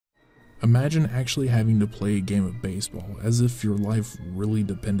Imagine actually having to play a game of baseball as if your life really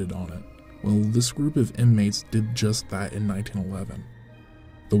depended on it. Well, this group of inmates did just that in 1911.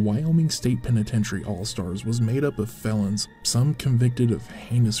 The Wyoming State Penitentiary All-Stars was made up of felons, some convicted of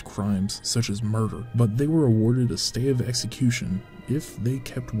heinous crimes such as murder, but they were awarded a stay of execution if they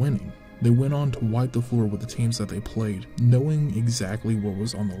kept winning. They went on to wipe the floor with the teams that they played, knowing exactly what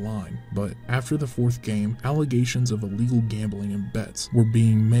was on the line. But after the fourth game, allegations of illegal gambling and bets were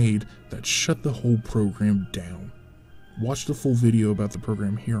being made that shut the whole program down. Watch the full video about the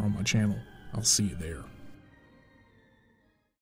program here on my channel. I'll see you there.